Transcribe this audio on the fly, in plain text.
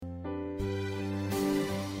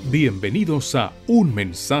Bienvenidos a Un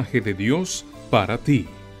Mensaje de Dios para ti.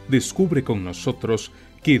 Descubre con nosotros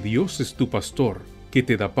que Dios es tu pastor, que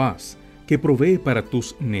te da paz, que provee para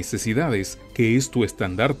tus necesidades, que es tu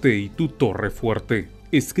estandarte y tu torre fuerte.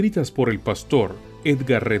 Escritas por el pastor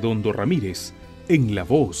Edgar Redondo Ramírez, en la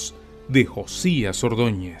voz de Josías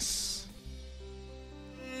Ordóñez.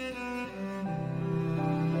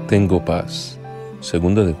 Tengo paz.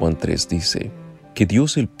 Segunda de Juan 3 dice: que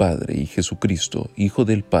Dios el Padre y Jesucristo, Hijo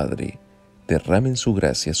del Padre, derramen su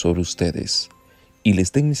gracia sobre ustedes y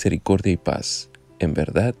les den misericordia y paz, en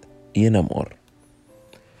verdad y en amor.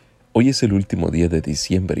 Hoy es el último día de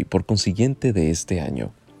diciembre y por consiguiente de este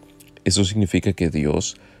año. Eso significa que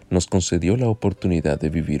Dios nos concedió la oportunidad de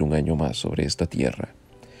vivir un año más sobre esta tierra.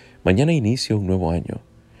 Mañana inicia un nuevo año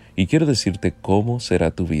y quiero decirte cómo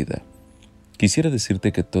será tu vida. Quisiera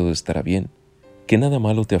decirte que todo estará bien, que nada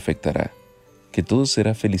malo te afectará, que todo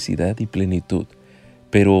será felicidad y plenitud,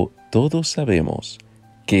 pero todos sabemos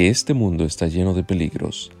que este mundo está lleno de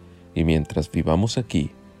peligros y mientras vivamos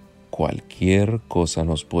aquí, cualquier cosa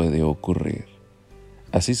nos puede ocurrir.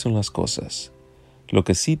 Así son las cosas. Lo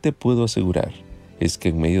que sí te puedo asegurar es que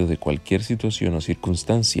en medio de cualquier situación o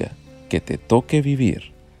circunstancia que te toque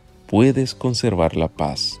vivir, puedes conservar la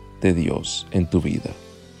paz de Dios en tu vida.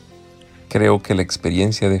 Creo que la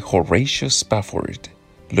experiencia de Horatio Spafford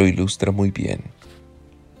lo ilustra muy bien.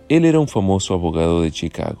 Él era un famoso abogado de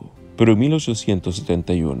Chicago, pero en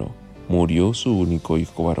 1871 murió su único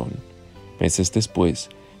hijo varón. Meses después,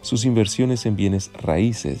 sus inversiones en bienes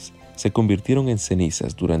raíces se convirtieron en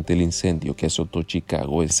cenizas durante el incendio que azotó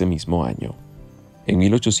Chicago ese mismo año. En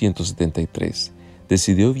 1873,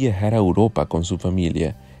 decidió viajar a Europa con su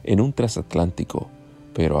familia en un transatlántico,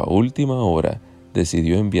 pero a última hora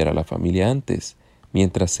decidió enviar a la familia antes,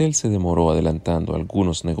 mientras él se demoró adelantando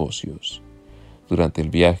algunos negocios. Durante el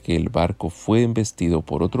viaje, el barco fue embestido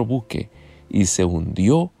por otro buque y se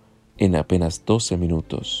hundió en apenas 12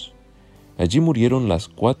 minutos. Allí murieron las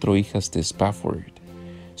 4 hijas de Spafford.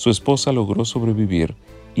 Su esposa logró sobrevivir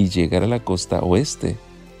y llegar a la costa oeste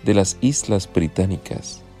de las Islas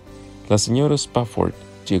Británicas. La señora Spafford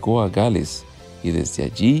llegó a Gales y desde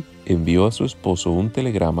allí envió a su esposo un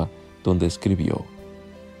telegrama donde escribió: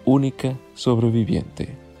 única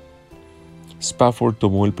sobreviviente. Spafford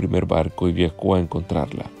tomó el primer barco y viajó a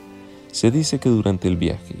encontrarla. Se dice que durante el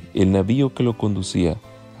viaje, el navío que lo conducía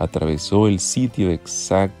atravesó el sitio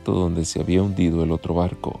exacto donde se había hundido el otro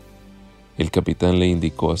barco. El capitán le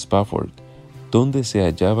indicó a Spafford dónde se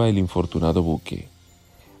hallaba el infortunado buque.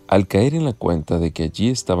 Al caer en la cuenta de que allí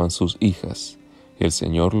estaban sus hijas, el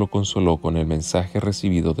Señor lo consoló con el mensaje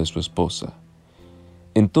recibido de su esposa.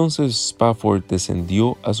 Entonces Spafford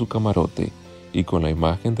descendió a su camarote y con la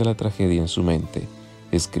imagen de la tragedia en su mente,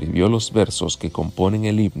 escribió los versos que componen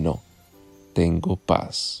el himno Tengo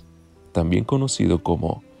paz, también conocido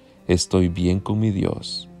como Estoy bien con mi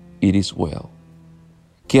Dios, It is well.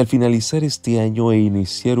 Que al finalizar este año e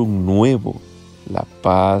iniciar un nuevo, la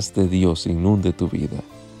paz de Dios inunde tu vida.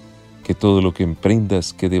 Que todo lo que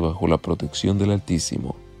emprendas quede bajo la protección del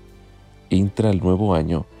Altísimo. Entra al nuevo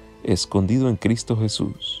año escondido en Cristo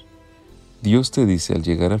Jesús. Dios te dice al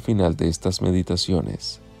llegar al final de estas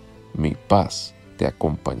meditaciones: mi paz te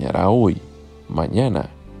acompañará hoy,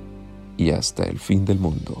 mañana y hasta el fin del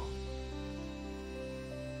mundo.